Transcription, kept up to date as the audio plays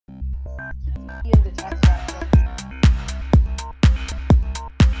in the test factor.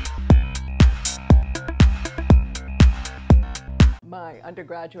 My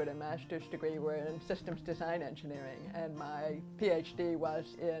undergraduate and master's degree were in systems design engineering, and my PhD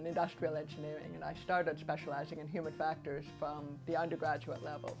was in industrial engineering, and I started specializing in human factors from the undergraduate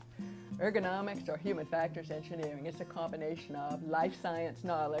level. Ergonomics, or human factors engineering, is a combination of life science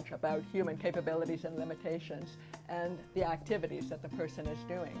knowledge about human capabilities and limitations and the activities that the person is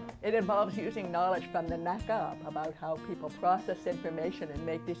doing. It involves using knowledge from the neck up about how people process information and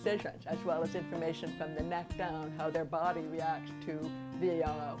make decisions, as well as information from the neck down, how their body reacts to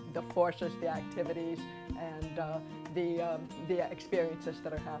the forces, the activities, and the experiences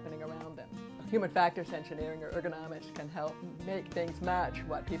that are happening around them. Human factors engineering, or ergonomics, can help make things match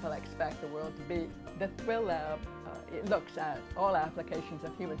what people expect the world to be. The Thrill Lab it looks at all applications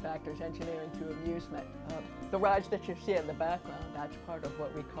of human factors engineering to amusement. The rides that you see in the background, that's part of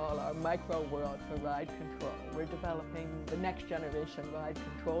what we call our micro world for ride control. We're developing the next generation ride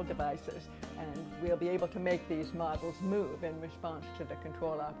control devices, and we'll be able to make these models move in response to the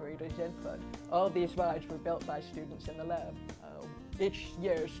control operator's input. All these rides were built by students in the lab. Each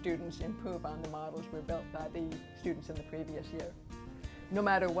year, students improve on the models were built by the students in the previous year. No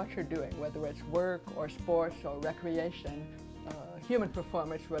matter what you're doing, whether it's work or sports or recreation, human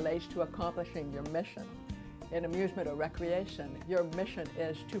performance relates to accomplishing your mission. In amusement or recreation, your mission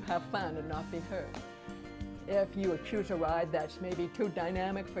is to have fun and not be hurt. If you choose a ride that's maybe too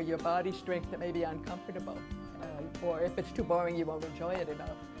dynamic for your body strength, it may be uncomfortable. Or if it's too boring, you won't enjoy it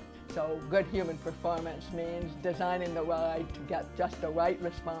enough. So good human performance means designing the ride to get just the right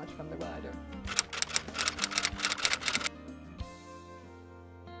response from the rider.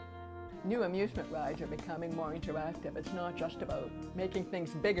 New amusement rides are becoming more interactive. It's not just about making things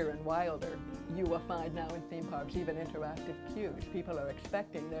bigger and wilder. You will find now in theme parks even interactive queues. People are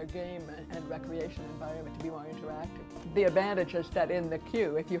expecting their game and recreation environment to be more interactive. The advantage is that in the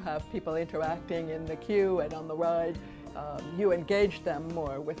queue, if you have people interacting in the queue and on the ride, you engage them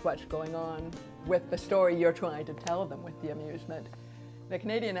more with what's going on, with the story you're trying to tell them with the amusement. The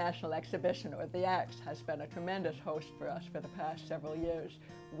Canadian National Exhibition, or the X, has been a tremendous host for us for the past several years.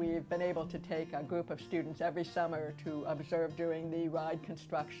 We've been able to take a group of students every summer to observe during the ride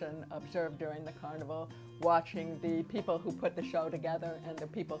construction, observe during the carnival, watching the people who put the show together and the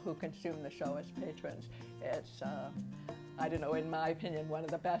people who consume the show as patrons. It's, I don't know, in my opinion, one of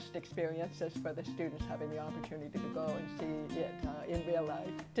the best experiences for the students, having the opportunity to go and see it in real life.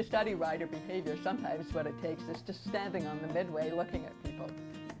 To study rider behavior, sometimes what it takes is just standing on the midway looking at people.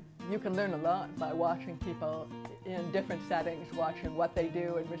 You can learn a lot by watching people in different settings, watching what they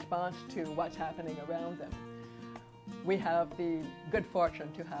do in response to what's happening around them. We have the good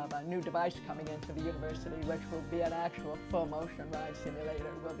fortune to have a new device coming into the university, which will be an actual full motion ride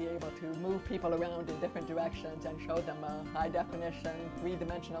simulator. We'll be able to move people around in different directions and show them a high definition,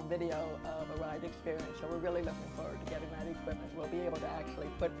 three-dimensional video of a ride experience. So we're really looking forward to getting that equipment. We'll be able to actually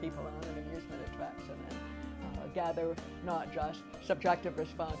put people on an amusement attraction and gather not just subjective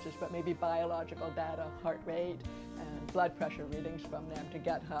responses, but maybe biological data, heart rate, and blood pressure readings from them to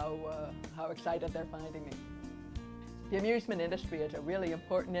get how excited they're finding it. The amusement industry is a really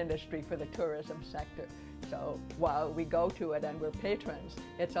important industry for the tourism sector. So while we go to it and we're patrons,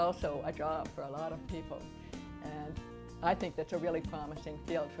 it's also a job for a lot of people. And I think that's a really promising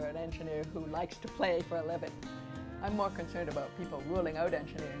field for an engineer who likes to play for a living. I'm more concerned about people ruling out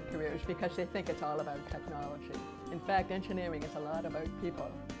engineering careers because they think it's all about technology. In fact, engineering is a lot about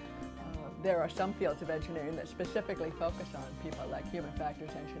people. There are some fields of engineering that specifically focus on people, like human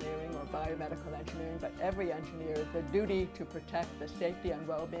factors engineering or biomedical engineering, but every engineer, the duty to protect the safety and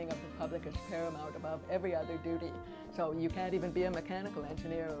well-being of the public is paramount above every other duty. So you can't even be a mechanical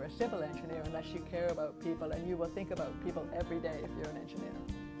engineer or a civil engineer unless you care about people, and you will think about people every day if you're an engineer.